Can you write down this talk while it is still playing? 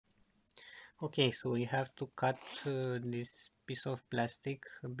Okay, so we have to cut this piece of plastic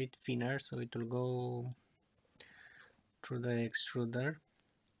a bit thinner so it will go through the extruder.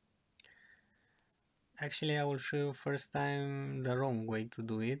 Actually, I will show you first time the wrong way to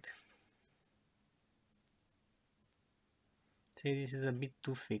do it. See, this is a bit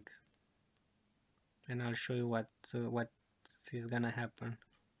too thick, and I'll show you what is gonna happen.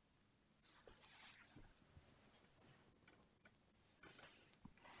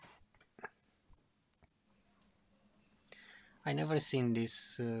 I never seen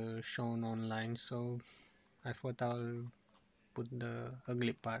this shown online, so I thought I'll put the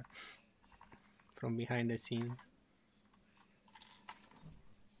ugly part from behind the scenes.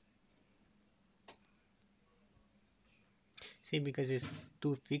 See, because it's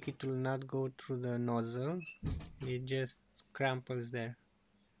too thick, it will not go through the nozzle. It just crumples there.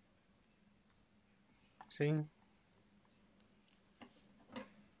 See?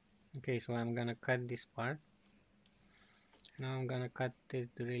 Okay, so I'm gonna cut this part. Now I'm gonna cut it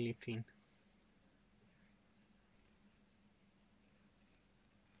really thin.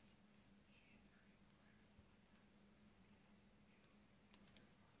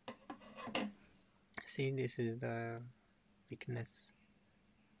 See, this is the thickness.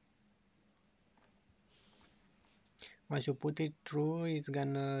 Once you put it through, it's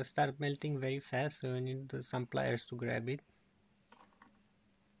gonna start melting very fast, so you need some pliers to grab it.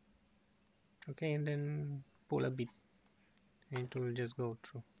 Okay, and then pull a bit, and it will just go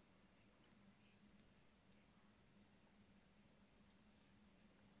through.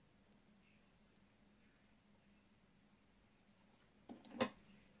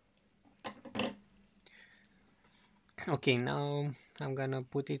 Okay, now I'm gonna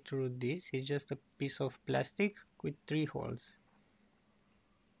put it through this. It's just a piece of plastic with 3 holes.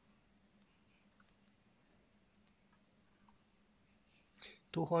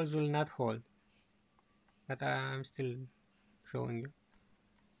 Two holes will not hold, but I'm still showing you.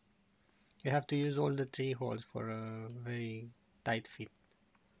 You have to use all the 3 holes for a very tight fit.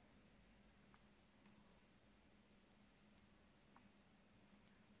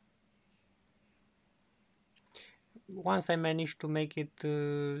 Once I managed to make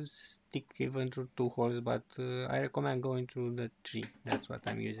it stick even through 2 holes, but I recommend going through the 3. That's what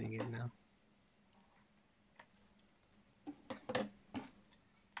I'm using it now.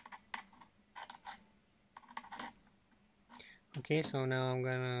 Okay, so now I'm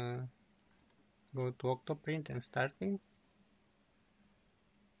gonna go to Octoprint and start it.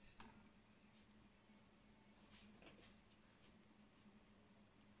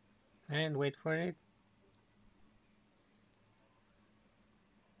 And wait for it.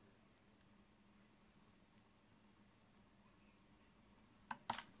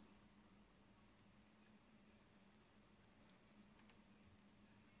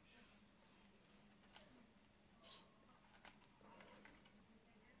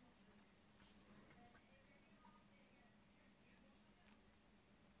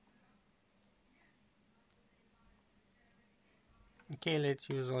 Okay, let's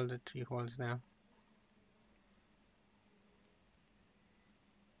use all the 3 holes now.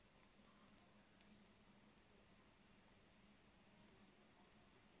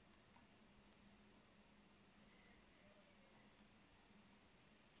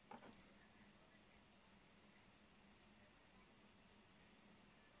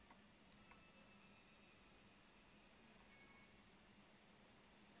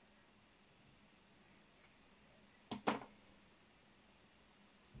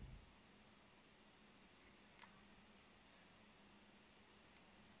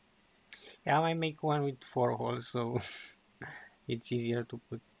 Yeah, I make one with 4 holes, so it's easier to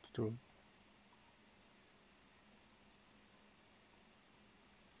put through.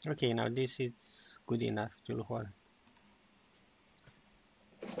 Okay, now this is good enough to hold.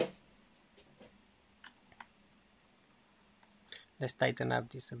 Let's tighten up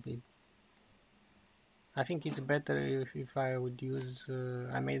this a bit. I think it's better if I would use,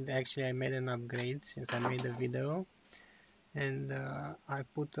 I made an upgrade since I made a video, and I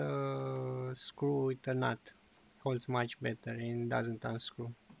put a screw with a nut. Holds much better and doesn't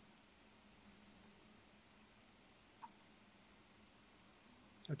unscrew.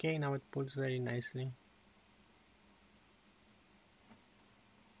 Okay, now it pulls very nicely.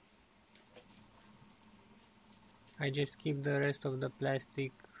 I just keep the rest of the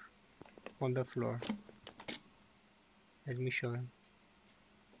plastic on the floor. Let me show you.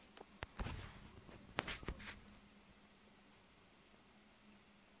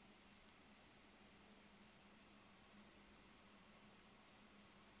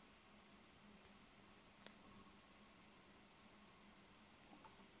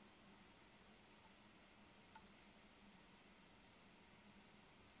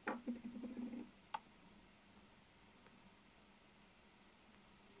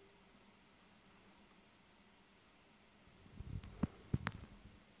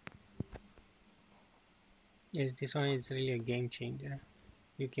 Yes, this one is really a game changer.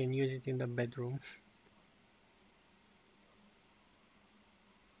 You can use it in the bedroom.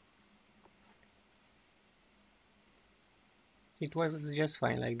 It works just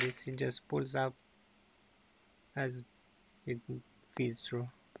fine like this. It just pulls up as it feeds through.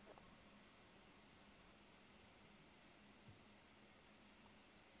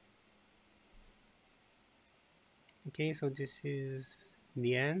 Okay, so this is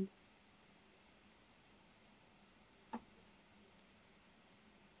the end.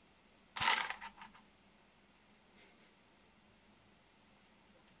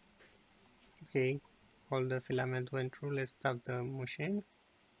 Okay, all the filament went through. Let's stop the machine.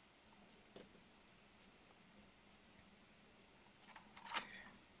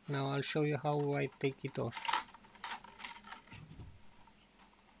 Now I'll show you how I take it off.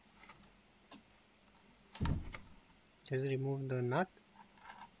 Just remove the nut.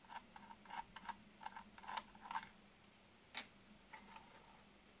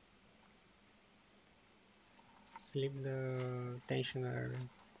 Slip the tensioner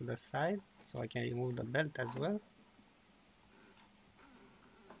to the side so I can remove the belt as well.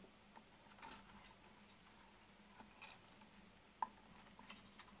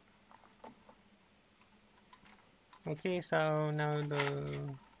 Okay, so now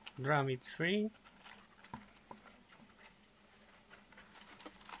the drum is free.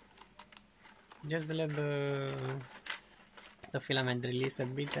 Just let the filament release a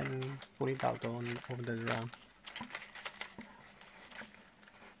bit and pull it out of the drum.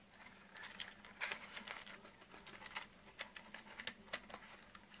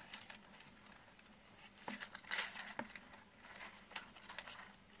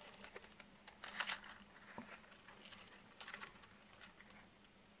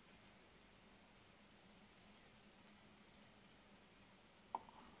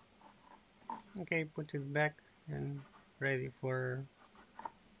 Okay, put it back and ready for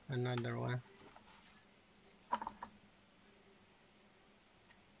another one.